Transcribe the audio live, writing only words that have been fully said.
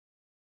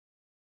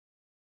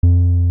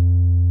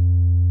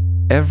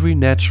Every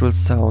natural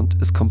sound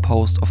is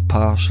composed of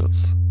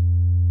partials.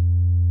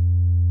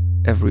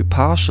 Every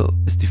partial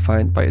is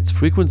defined by its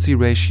frequency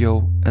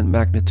ratio and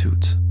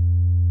magnitude.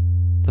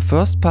 The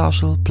first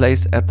partial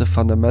plays at the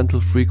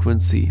fundamental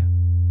frequency,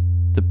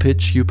 the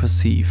pitch you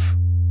perceive.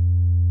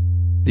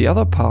 The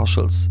other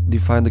partials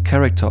define the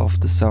character of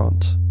the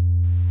sound.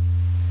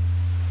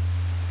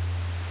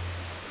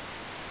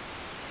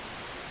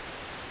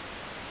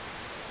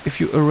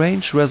 If you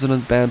arrange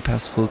resonant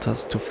bandpass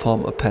filters to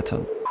form a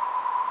pattern,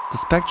 the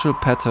spectral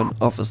pattern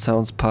of a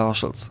sound's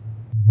partials,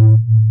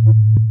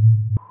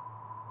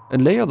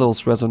 and layer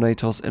those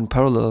resonators in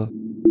parallel,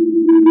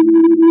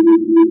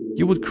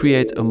 you would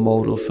create a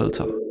modal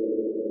filter.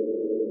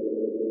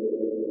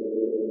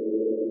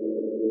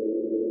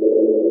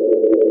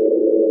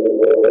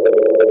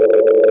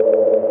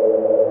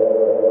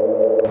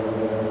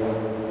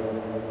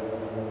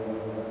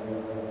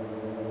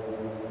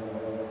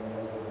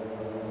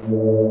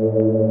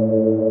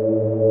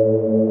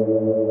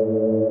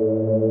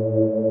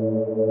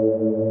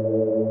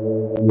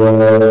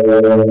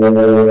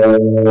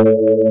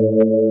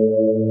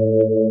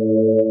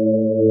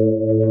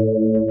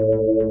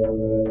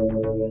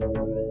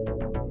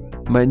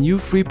 My new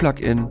free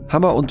plugin,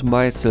 Und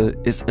Meißel,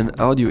 is an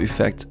audio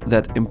effect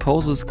that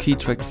imposes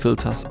key-tracked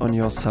filters on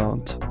your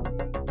sound.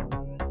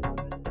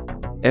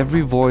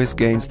 Every voice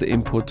gains the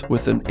input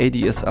with an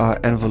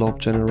ADSR envelope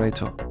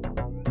generator.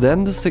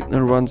 Then the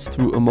signal runs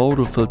through a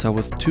modal filter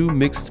with two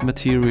mixed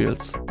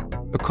materials,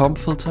 a comp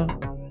filter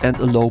and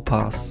a low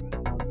pass.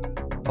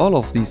 All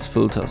of these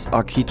filters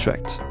are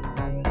key-tracked.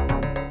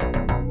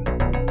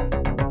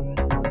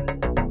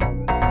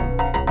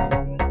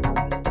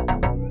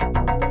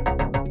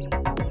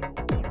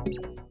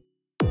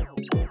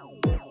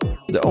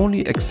 The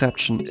only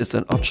exception is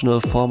an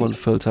optional formal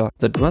filter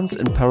that runs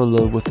in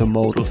parallel with a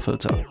modal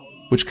filter,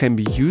 which can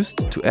be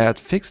used to add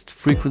fixed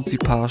frequency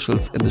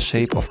partials in the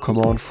shape of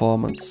command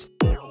formants.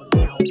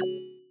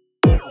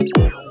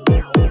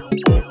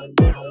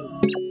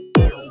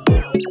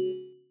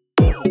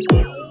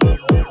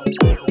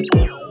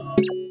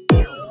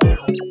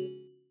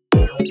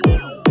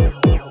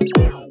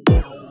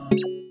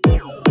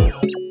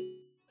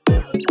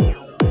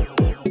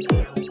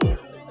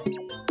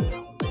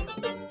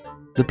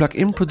 The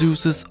plugin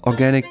produces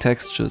organic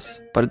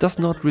textures, but it does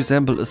not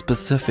resemble a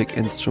specific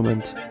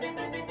instrument.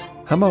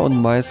 Und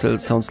Meißel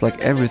sounds like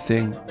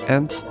everything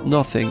and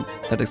nothing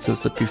that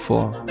existed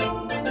before.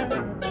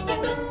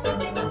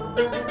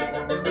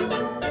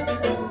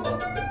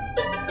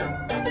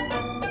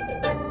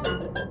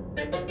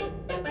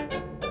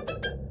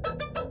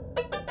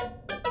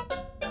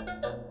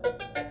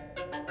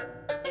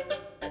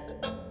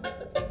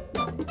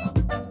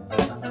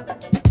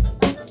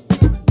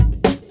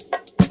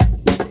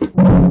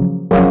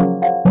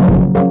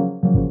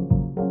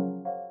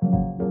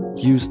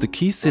 Use the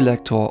key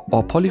selector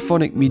or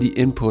polyphonic MIDI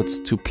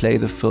inputs to play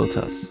the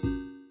filters.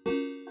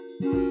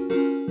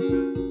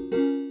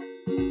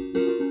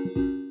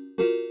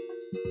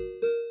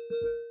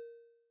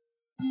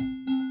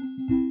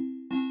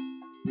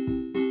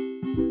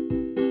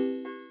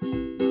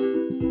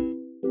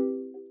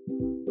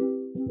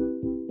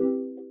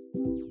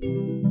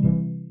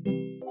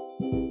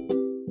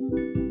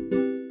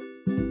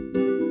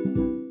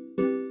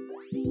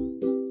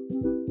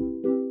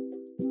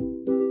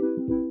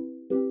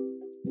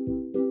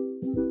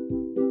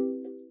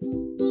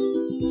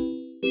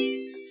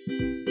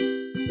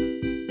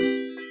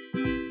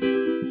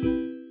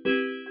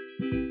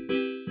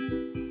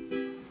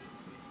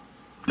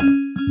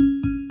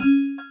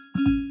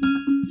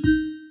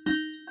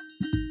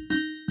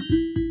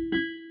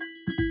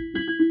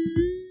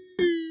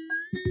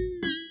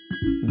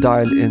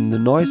 Dial in the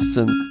noise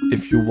synth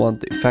if you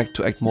want the effect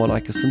to act more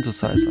like a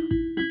synthesizer.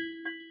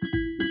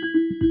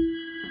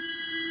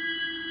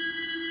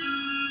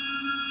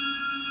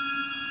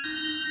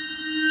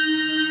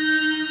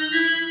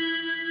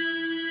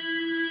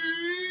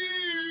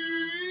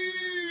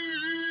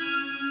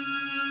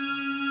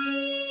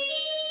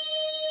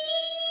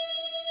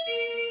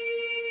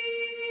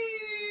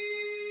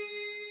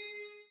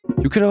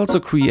 You can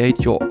also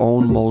create your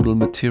own modal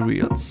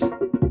materials.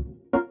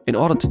 In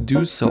order to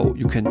do so,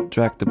 you can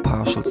drag the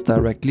partials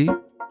directly,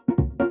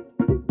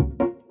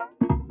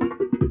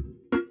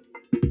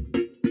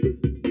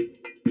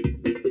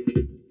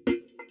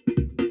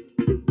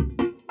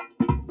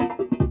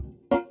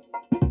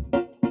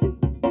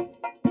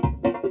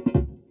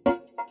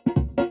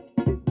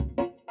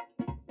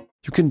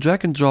 you can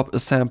drag and drop a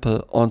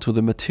sample onto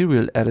the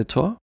material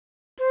editor,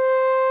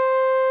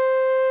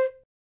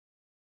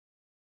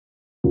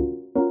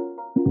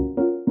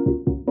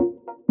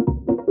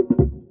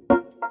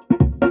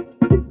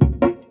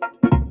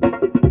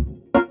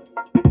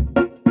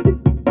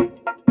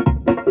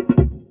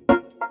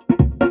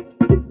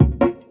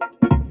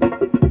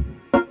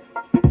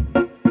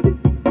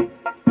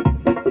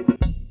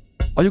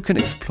 or you can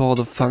explore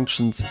the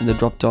functions in the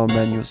drop-down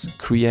menus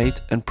Create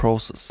and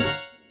Process.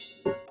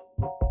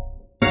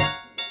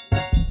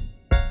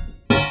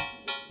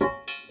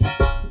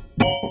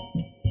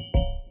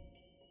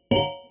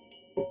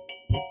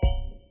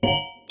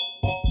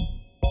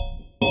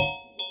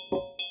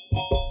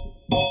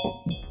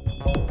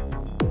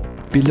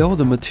 Below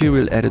the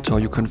material editor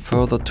you can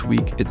further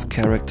tweak its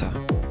character.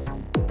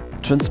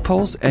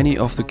 Transpose any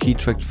of the key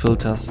tracked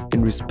filters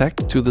in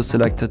respect to the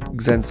selected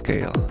Xen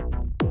scale.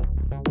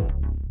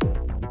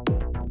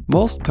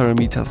 Most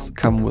parameters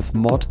come with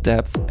mod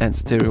depth and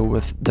stereo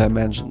width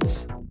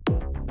dimensions.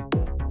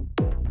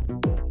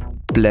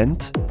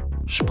 Blend,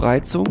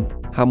 Spreizung,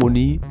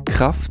 Harmonie,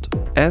 Kraft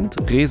and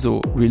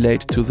Reso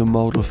relate to the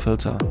modal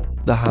filter,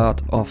 the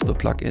heart of the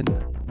plugin.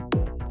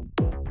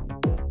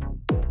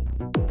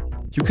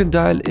 You can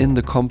dial in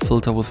the comp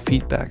filter with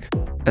feedback,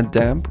 and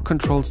damp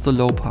controls the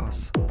low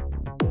pass.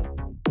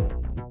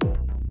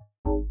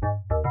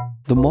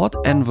 The mod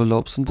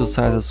envelope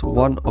synthesizes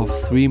one of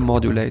 3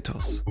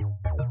 modulators.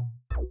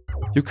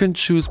 You can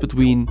choose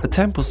between a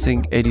tempo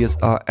sync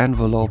ADSR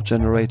envelope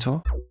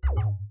generator,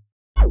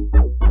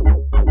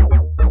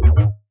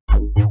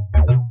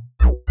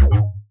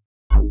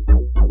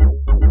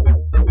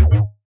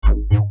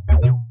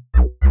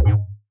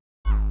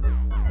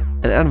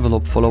 an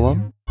envelope follower,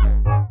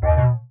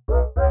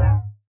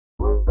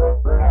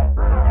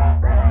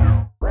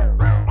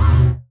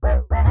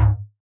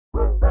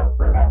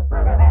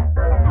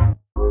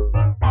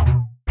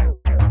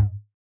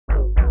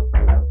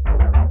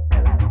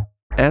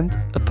 and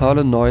a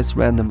Perlin noise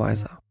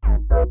randomizer.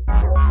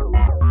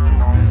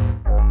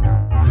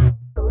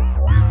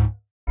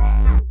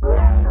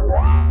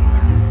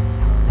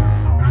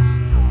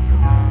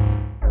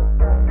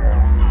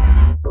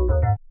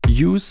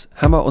 Use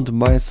Hammer und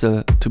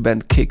Meißel to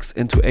bend kicks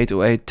into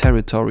 808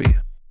 territory.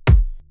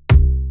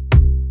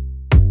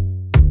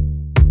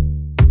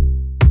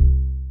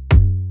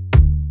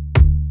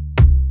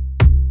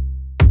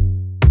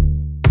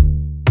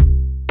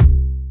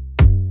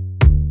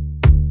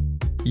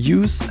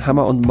 Use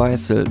Hammer und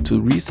Meißel to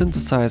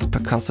resynthesize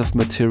percussive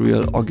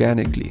material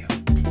organically.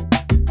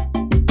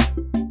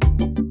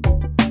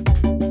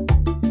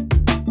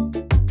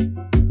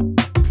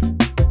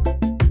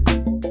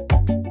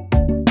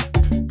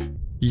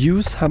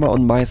 Use Hammer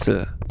und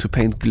Meißel to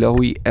paint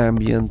glowy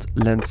ambient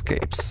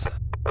landscapes.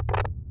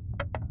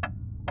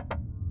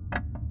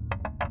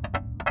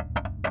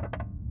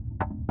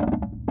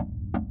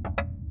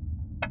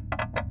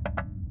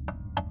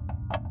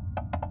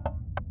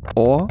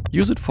 Or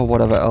use it for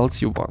whatever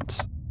else you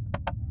want.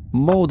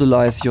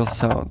 Modalize your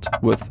sound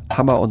with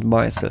Hammer und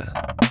Meißel.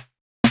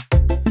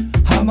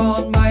 Hammer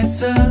und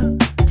Meißel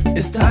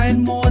ist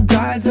ein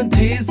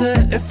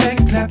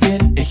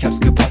Modal-Synthese-Effekt-Plugin. Ich hab's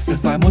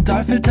gebastelt, weil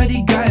Modalfilter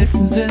die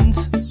geilsten sind.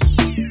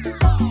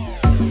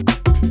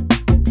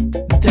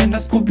 Denn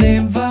das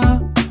Problem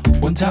war,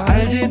 unter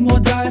all den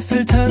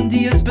Modalfiltern,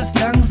 die es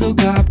bislang so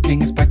gab,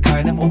 ging es bei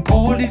keinem um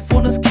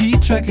polyphones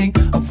Key-Tracking,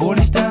 obwohl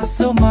ich das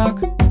so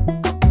mag.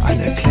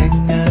 Alle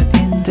Klänge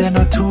in der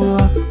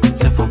Natur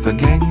sind von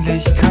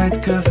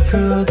Vergänglichkeit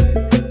geführt.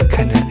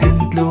 Keine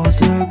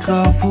endlose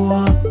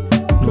Gravur,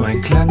 nur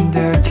ein Klang,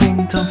 der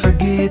klingt und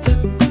vergeht.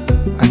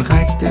 Ein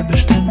Reiz, der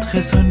bestimmt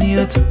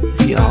resoniert,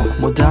 wie auch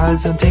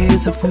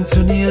Modalsynthese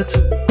funktioniert,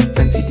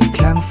 wenn sie die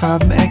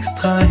Klangfarben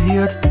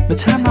extrahiert,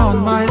 mit Hammer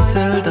und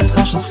Meißel das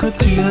Rauschen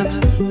skulptiert.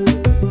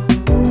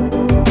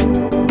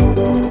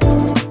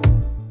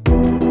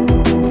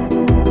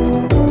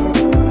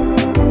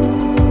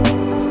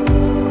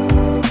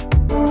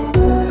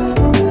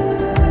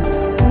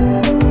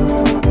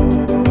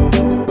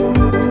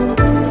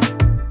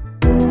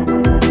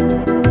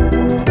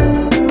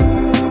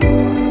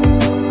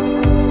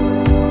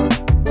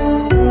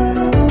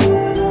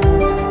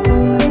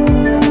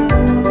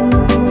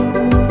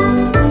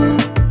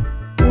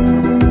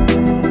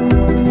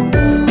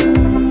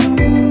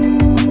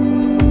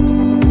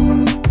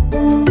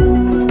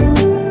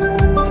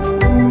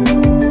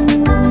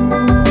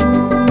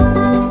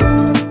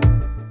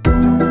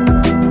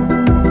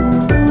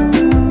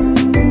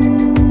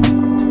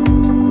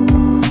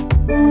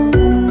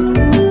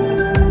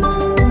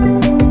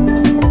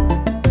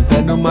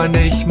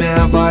 Nicht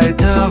mehr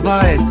weiter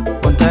weißt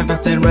und einfach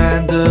den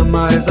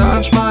Randomizer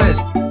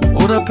anschmeißt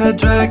oder per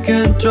Drag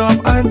and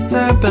Drop ein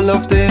Sample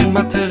auf den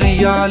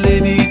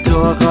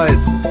Materialeditor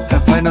reißt.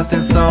 Verfeinerst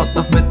den Sound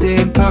noch mit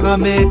den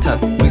Parametern,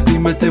 bringst die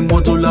mit den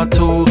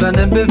Modulatoren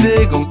in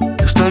Bewegung,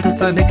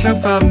 gestaltest deine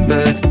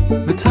Klangfarbenwelt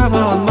mit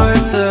Hammer und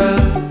Meißel.